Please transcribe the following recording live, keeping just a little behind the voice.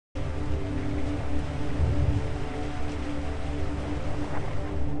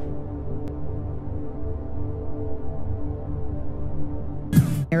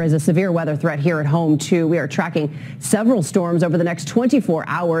There is a severe weather threat here at home, too. We are tracking several storms over the next 24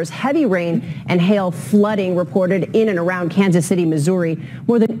 hours. Heavy rain and hail flooding reported in and around Kansas City, Missouri.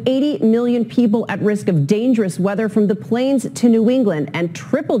 More than 80 million people at risk of dangerous weather from the plains to New England, and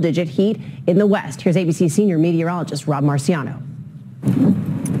triple-digit heat in the West. Here's ABC senior meteorologist Rob Marciano.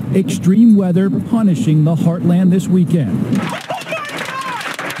 Extreme weather punishing the heartland this weekend.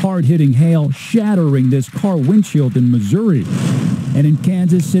 Hard-hitting hail shattering this car windshield in Missouri. And in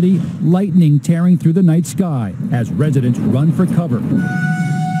Kansas City, lightning tearing through the night sky as residents run for cover.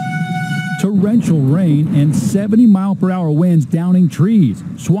 Torrential rain and 70-mile-per-hour winds downing trees,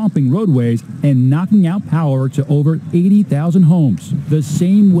 swamping roadways, and knocking out power to over 80,000 homes. The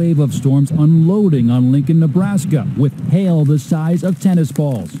same wave of storms unloading on Lincoln, Nebraska, with hail the size of tennis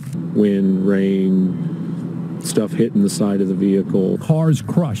balls. Wind, rain, stuff hitting the side of the vehicle. Cars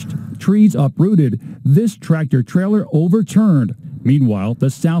crushed, trees uprooted, this tractor-trailer overturned. Meanwhile,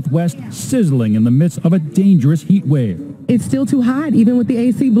 the Southwest sizzling in the midst of a dangerous heat wave. It's still too hot, even with the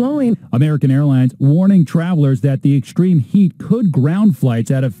AC blowing. American Airlines warning travelers that the extreme heat could ground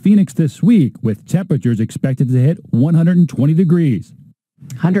flights out of Phoenix this week, with temperatures expected to hit 120 degrees.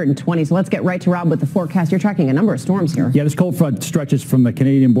 120. So let's get right to Rob with the forecast. You're tracking a number of storms here. Yeah, this cold front stretches from the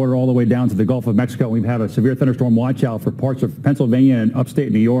Canadian border all the way down to the Gulf of Mexico. We've had a severe thunderstorm watch out for parts of Pennsylvania and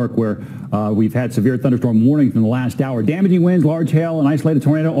upstate New York, where we've had severe thunderstorm warnings in the last hour. Damaging winds, large hail, an isolated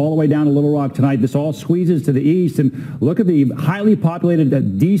tornado all the way down to Little Rock tonight. This all squeezes to the east. And look at the highly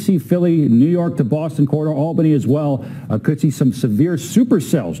populated D.C., Philly, New York to Boston corridor, Albany as well. Could see some severe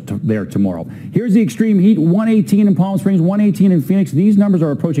supercells there tomorrow. Here's the extreme heat, 118 in Palm Springs, 118 in Phoenix. These numbers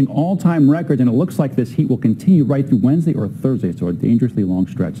are approaching all-time records, and it looks like this heat will continue right through Wednesday or Thursday, so a dangerously long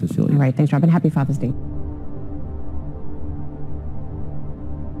stretch, Cecilia. All right, thanks, Rob, and happy Father's Day.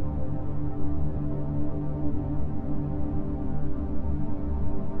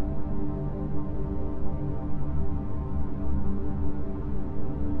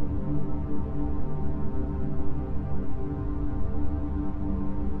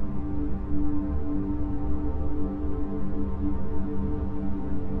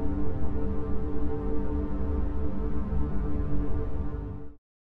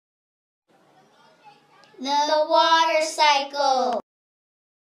 The water cycle.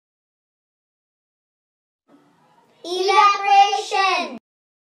 Evaporation.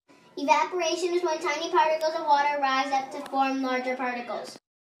 Evaporation is when tiny particles of water rise up to form larger particles.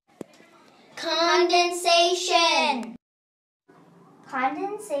 Condensation.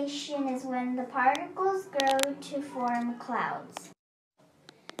 Condensation is when the particles grow to form clouds.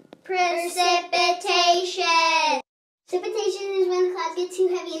 Precipitation. Precipitation is when the clouds get too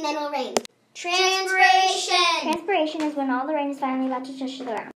heavy and then will rain. Transpiration. Transpiration is when all the rain is finally about to touch the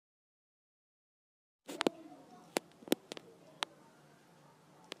ground.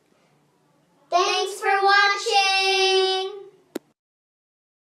 Thanks for watching!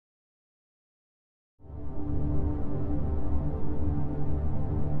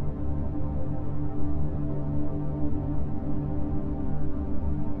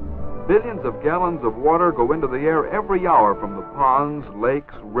 Billions of gallons of water go into the air every hour from the ponds,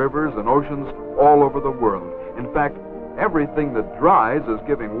 lakes, rivers, and oceans all over the world. In fact, everything that dries is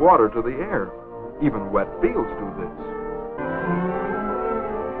giving water to the air. Even wet fields do this.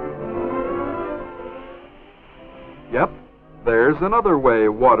 Yep, there's another way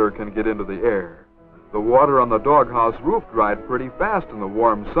water can get into the air. The water on the doghouse roof dried pretty fast in the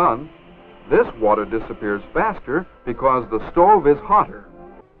warm sun. This water disappears faster because the stove is hotter.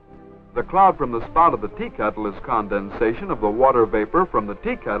 The cloud from the spout of the tea kettle is condensation of the water vapor from the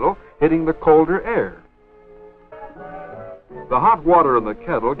tea kettle hitting the colder air. The hot water in the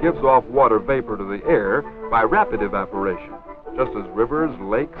kettle gives off water vapor to the air by rapid evaporation, just as rivers,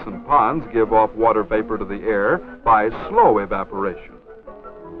 lakes, and ponds give off water vapor to the air by slow evaporation.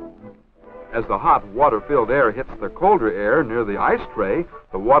 As the hot water-filled air hits the colder air near the ice tray,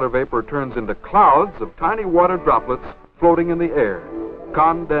 the water vapor turns into clouds of tiny water droplets floating in the air.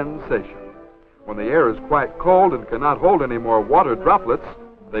 Condensation. When the air is quite cold and cannot hold any more water droplets,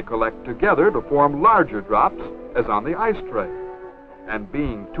 they collect together to form larger drops, as on the ice tray. And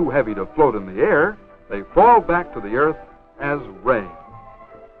being too heavy to float in the air, they fall back to the earth as rain.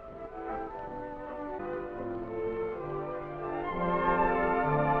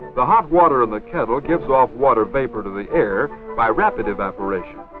 The hot water in the kettle gives off water vapor to the air by rapid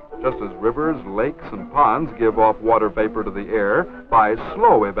evaporation, just as rivers, lakes, and ponds give off water vapor to the air by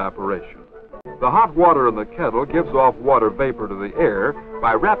slow evaporation. The hot water in the kettle gives off water vapor to the air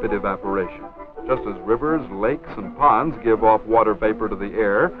by rapid evaporation, just as rivers, lakes, and ponds give off water vapor to the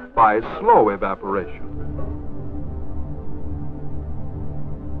air by slow evaporation.